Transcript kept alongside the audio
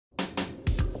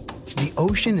The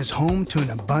ocean is home to an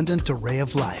abundant array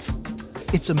of life.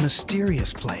 It's a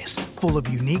mysterious place, full of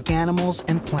unique animals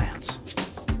and plants.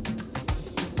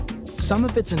 Some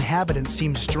of its inhabitants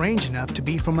seem strange enough to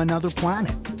be from another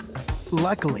planet.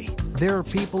 Luckily, there are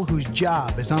people whose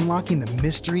job is unlocking the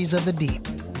mysteries of the deep.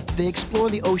 They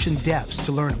explore the ocean depths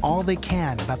to learn all they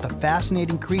can about the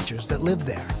fascinating creatures that live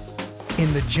there.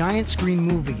 In the giant screen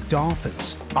movie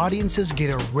Dolphins, audiences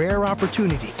get a rare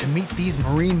opportunity to meet these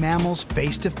marine mammals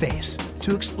face to face,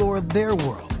 to explore their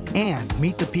world and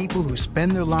meet the people who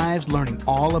spend their lives learning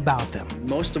all about them.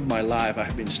 Most of my life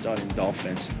I've been studying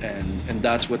dolphins, and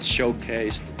that's what's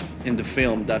showcased in the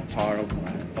film, that part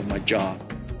of my job.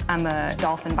 I'm a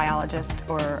dolphin biologist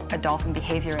or a dolphin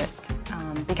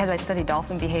behaviorist because I study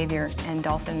dolphin behavior and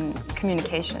dolphin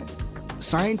communication.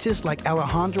 Scientists like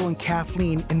Alejandro and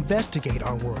Kathleen investigate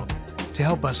our world to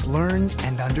help us learn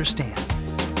and understand.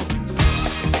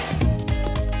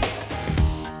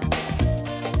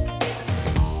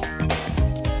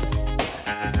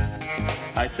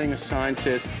 I think a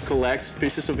scientist collects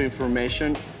pieces of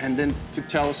information and then to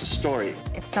tell us a story.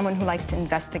 It's someone who likes to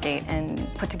investigate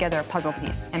and put together a puzzle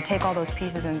piece and take all those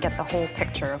pieces and get the whole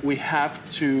picture. We have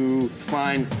to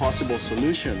find possible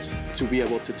solutions to be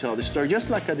able to tell the story, just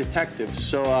like a detective.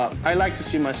 So I like to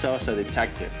see myself as a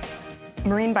detective.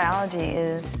 Marine biology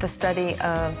is the study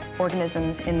of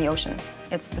organisms in the ocean.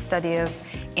 It's the study of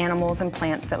animals and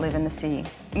plants that live in the sea.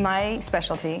 My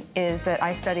specialty is that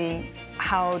I study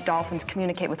how dolphins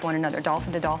communicate with one another,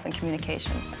 dolphin-to-dolphin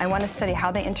communication. I want to study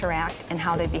how they interact and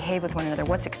how they behave with one another,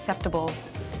 what's acceptable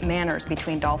manners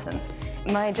between dolphins.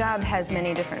 My job has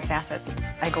many different facets.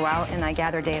 I go out and I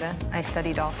gather data. I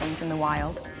study dolphins in the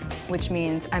wild, which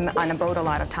means I'm on a boat a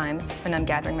lot of times when I'm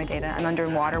gathering my data. I'm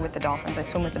underwater with the dolphins. I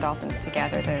swim with the dolphins to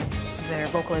gather their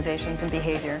vocalizations and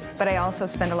behavior. But I also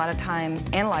spend a lot of time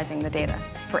analyzing the data.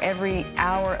 For every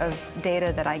hour of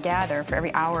data that I gather, for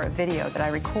every hour of video that I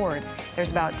record,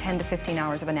 there's about 10 to 15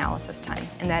 hours of analysis time.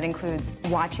 And that includes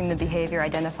watching the behavior,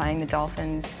 identifying the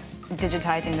dolphins,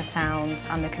 digitizing the sounds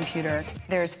on the computer.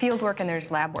 There's field work and there's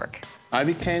lab work. I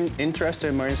became interested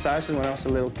in marine sciences when I was a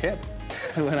little kid,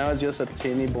 when I was just a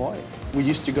teeny boy. We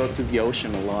used to go to the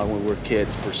ocean a lot when we were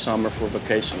kids for summer, for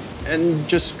vacation, and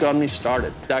just got me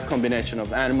started. That combination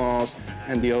of animals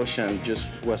and the ocean just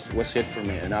was it for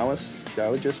me, and I was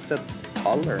just a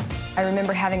toddler. I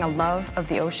remember having a love of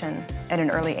the ocean at an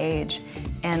early age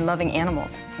and loving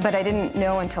animals. But I didn't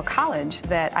know until college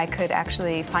that I could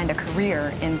actually find a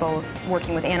career in both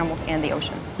working with animals and the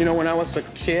ocean. You know, when I was a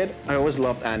kid, I always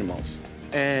loved animals.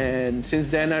 And since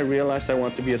then, I realized I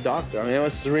want to be a doctor. I mean, it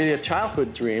was really a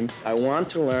childhood dream. I want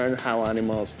to learn how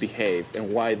animals behave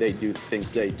and why they do the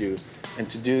things they do. And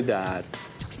to do that,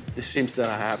 it seems that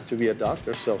I have to be a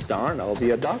doctor, so darn, I'll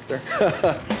be a doctor.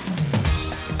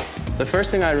 The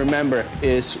first thing I remember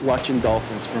is watching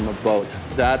dolphins from a boat.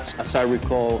 That's, as I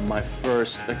recall, my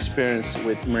first experience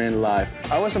with marine life.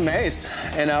 I was amazed,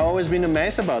 and I've always been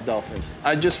amazed about dolphins.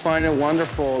 I just find it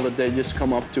wonderful that they just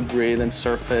come up to breathe and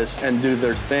surface and do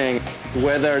their thing.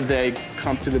 Whether they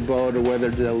come to the boat or whether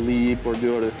they'll leap or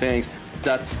do other things,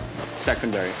 that's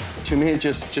secondary. To me,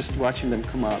 just watching them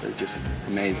come out is just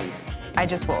amazing. I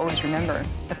just will always remember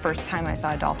the first time I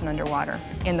saw a dolphin underwater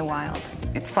in the wild.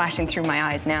 It's flashing through my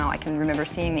eyes now. I can remember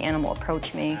seeing the animal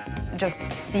approach me. Just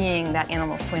seeing that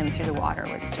animal swim through the water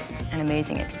was just an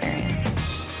amazing experience.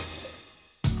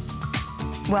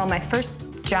 Well, my first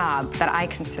job that I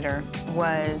consider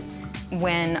was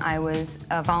when I was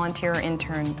a volunteer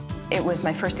intern. It was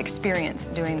my first experience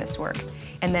doing this work.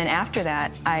 And then after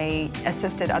that, I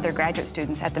assisted other graduate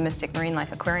students at the Mystic Marine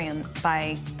Life Aquarium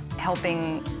by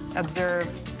helping observe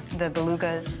the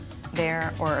belugas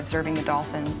there or observing the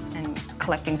dolphins and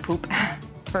collecting poop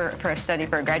for a study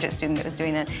for a graduate student that was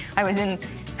doing that.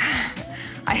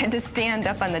 I had to stand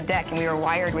up on the deck and we were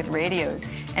wired with radios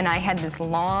and I had this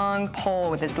long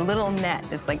pole with this little net,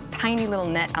 this like tiny little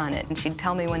net on it, and she'd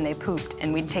tell me when they pooped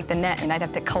and we'd take the net and I'd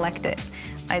have to collect it.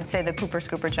 I'd say the pooper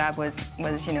scooper job was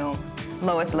you know,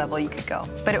 lowest level you could go,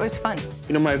 but it was fun.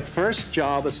 You know, my first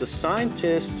job as a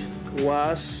scientist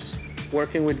was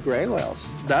working with gray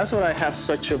whales. That's what I have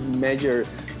such a major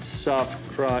soft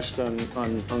crush on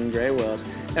gray whales.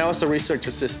 And I was a research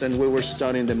assistant. We were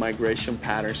studying the migration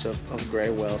patterns of gray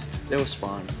whales. It was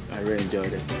fun. I really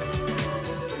enjoyed it.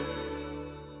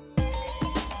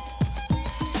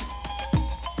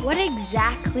 What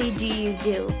exactly do you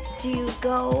do? Do you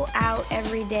go out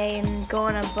every day and go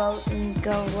on a boat and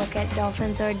go look at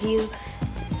dolphins, or do you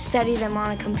study them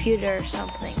on a computer or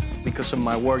something? Because of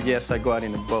my work, yes, I go out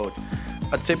in a boat.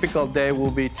 A typical day will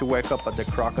be to wake up at the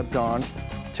crack of dawn,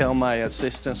 tell my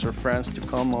assistants or friends to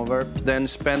come over, then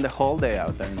spend the whole day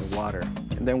out there in the water.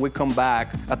 And then we come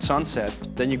back at sunset,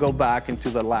 then you go back into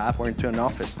the lab or into an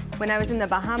office. When I was in the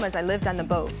Bahamas, I lived on the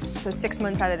boat. So 6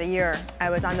 months out of the year,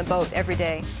 I was on the boat every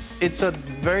day. It's a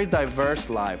very diverse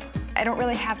life. I don't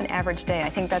really have an average day. I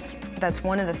think that's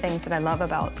one of the things that I love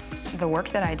about the work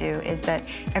that I do, is that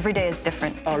every day is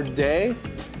different. Our day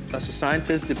as a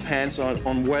scientist depends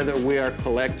on whether we are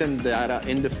collecting data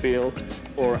in the field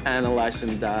or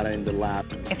analyzing data in the lab.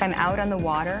 If I'm out on the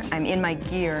water, I'm in my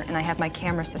gear and I have my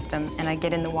camera system and I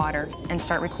get in the water and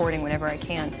start recording whenever I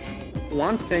can.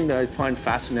 One thing that I find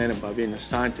fascinating about being a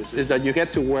scientist is that you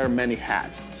get to wear many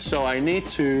hats. So I need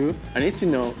to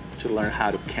know to learn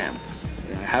how to camp.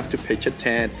 I have to pitch a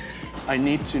tent. I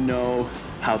need to know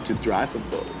how to drive a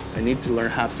boat. I need to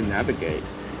learn how to navigate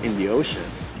in the ocean.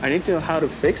 I need to know how to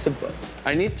fix a boat.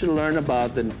 I need to learn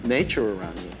about the nature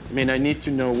around me. I mean, I need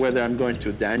to know whether I'm going to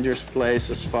a dangerous place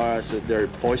as far as if there are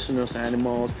poisonous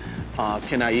animals.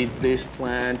 Can I eat this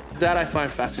plant? That I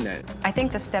find fascinating. I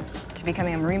think the steps to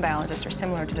becoming a marine biologist are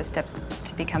similar to the steps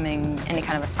to becoming any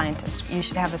kind of a scientist. You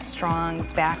should have a strong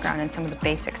background in some of the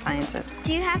basic sciences.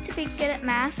 Do you have to be good at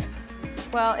math?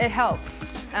 Well, it helps.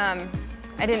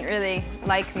 I didn't really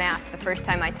like math the first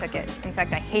time I took it. In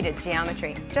fact, I hated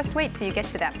geometry. Just wait till you get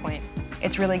to that point.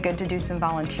 It's really good to do some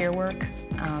volunteer work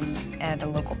at a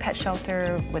local pet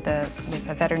shelter, with a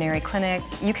veterinary clinic.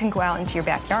 You can go out into your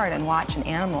backyard and watch an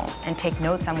animal and take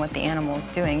notes on what the animal is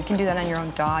doing. You can do that on your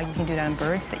own dog, you can do that on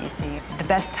birds that you see. The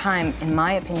best time, in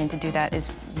my opinion, to do that is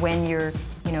when you're,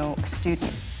 a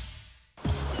student.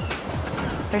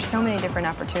 There's so many different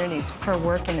opportunities for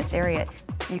work in this area.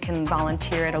 You can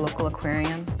volunteer at a local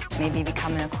aquarium, maybe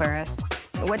become an aquarist.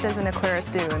 What does an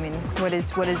aquarist do? I mean, what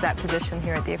is that position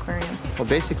here at the aquarium? Well,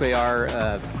 basically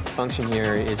our function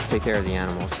here is to take care of the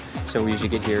animals. So we usually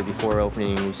get here before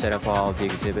opening, we set up all of the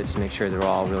exhibits to make sure they're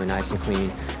all really nice and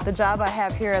clean. The job I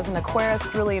have here as an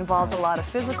aquarist really involves a lot of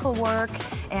physical work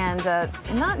and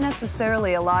not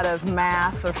necessarily a lot of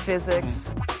math or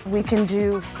physics. We can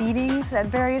do feedings at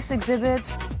various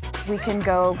exhibits. We can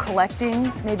go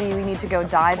collecting. Maybe we need to go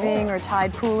diving or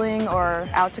tide pooling or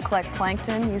out to collect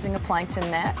plankton using a plankton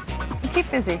net.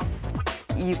 Keep busy.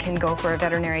 You can go for a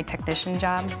veterinary technician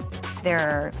job. There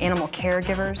are animal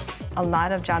caregivers. A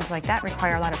lot of jobs like that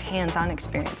require a lot of hands-on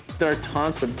experience. There are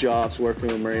tons of jobs working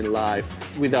with marine life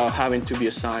without having to be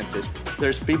a scientist.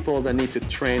 There's people that need to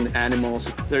train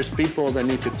animals. There's people that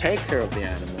need to take care of the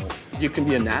animals. You can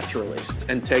be a naturalist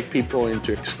and take people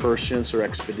into excursions or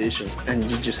expeditions, and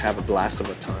you just have a blast of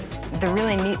a time. The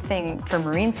really neat thing for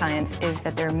marine science is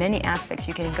that there are many aspects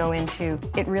you can go into.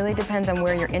 It really depends on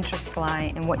where your interests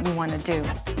lie and what you want to do.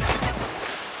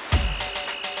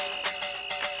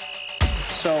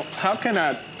 So how can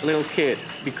a little kid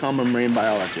become a marine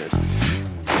biologist?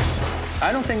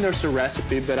 I don't think there's a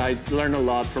recipe, but I learned a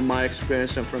lot from my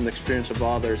experience and from the experience of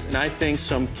others. And I think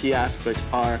some key aspects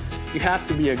are you have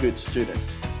to be a good student.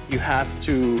 You have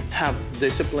to have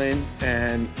discipline,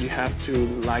 and you have to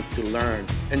like to learn.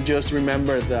 And just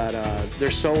remember that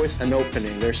there's always an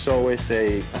opening. There's always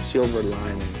a silver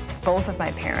lining. Both of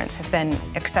my parents have been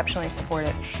exceptionally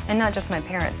supportive. And not just my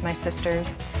parents, my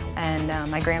sisters and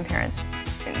my grandparents.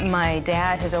 My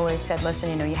dad has always said,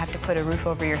 listen, you have to put a roof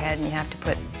over your head and you have to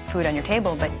put food on your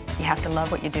table, but you have to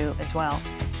love what you do as well.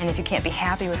 And if you can't be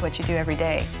happy with what you do every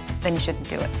day, then you shouldn't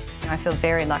do it. I feel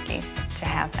very lucky to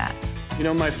have that.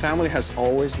 My family has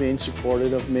always been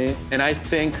supportive of me, and I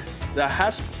think that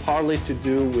has partly to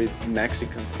do with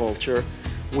Mexican culture.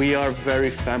 We are very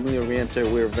family-oriented,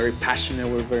 we're very passionate,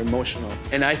 we're very emotional.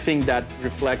 And I think that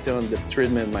reflected on the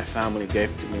treatment my family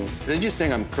gave to me. They just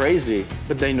think I'm crazy,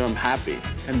 but they know I'm happy,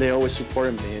 and they always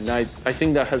supported me. And I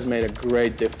think that has made a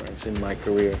great difference in my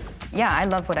career. Yeah, I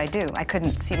love what I do. I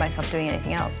couldn't see myself doing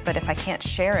anything else, but if I can't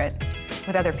share it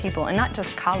with other people, and not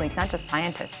just colleagues, not just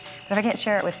scientists, but if I can't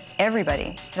share it with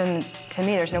everybody, then to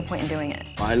me, there's no point in doing it.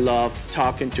 I love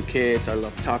talking to kids, I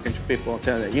love talking to people, and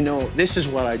telling them, this is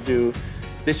what I do.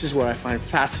 This is what I find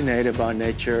fascinating about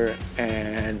nature,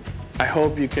 and I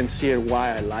hope you can see it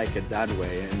why I like it that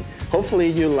way. And hopefully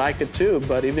you like it too,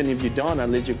 but even if you don't, at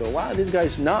least you go, wow, this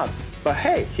guy's nuts. But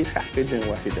hey, he's happy doing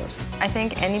what he does. I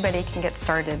think anybody can get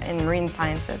started in marine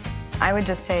sciences. I would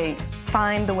just say,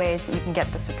 find the ways that you can get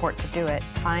the support to do it.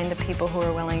 Find the people who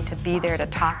are willing to be there to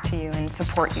talk to you and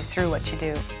support you through what you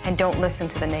do. And don't listen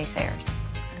to the naysayers,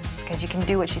 because you can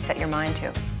do what you set your mind to.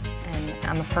 And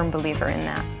I'm a firm believer in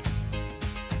that.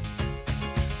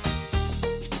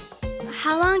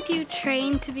 How long do you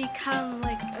train to become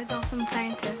a dolphin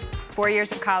scientist? 4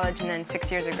 years of college and then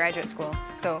 6 years of graduate school.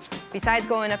 So besides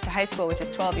going up to high school, which is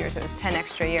 12 years, it was 10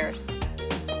 extra years.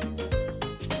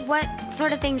 What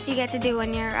sort of things do you get to do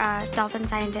when you're a dolphin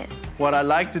scientist? What I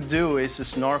like to do is to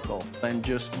snorkel and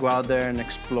just go out there and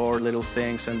explore little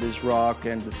things and this rock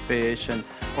and the fish and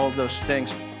all those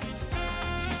things.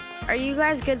 Are you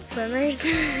guys good swimmers?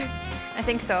 I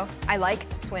think so. I like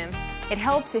to swim. It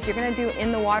helps if you're going to do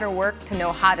in the water work to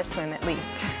know how to swim at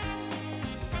least.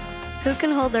 Who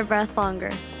can hold their breath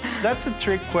longer? That's a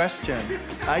trick question.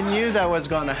 I knew that was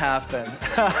going to happen.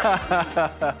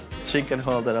 She can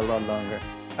hold it a lot longer.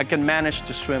 I can manage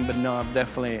to swim, but no, I'm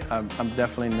definitely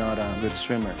not a good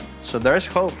swimmer. So there's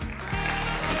hope.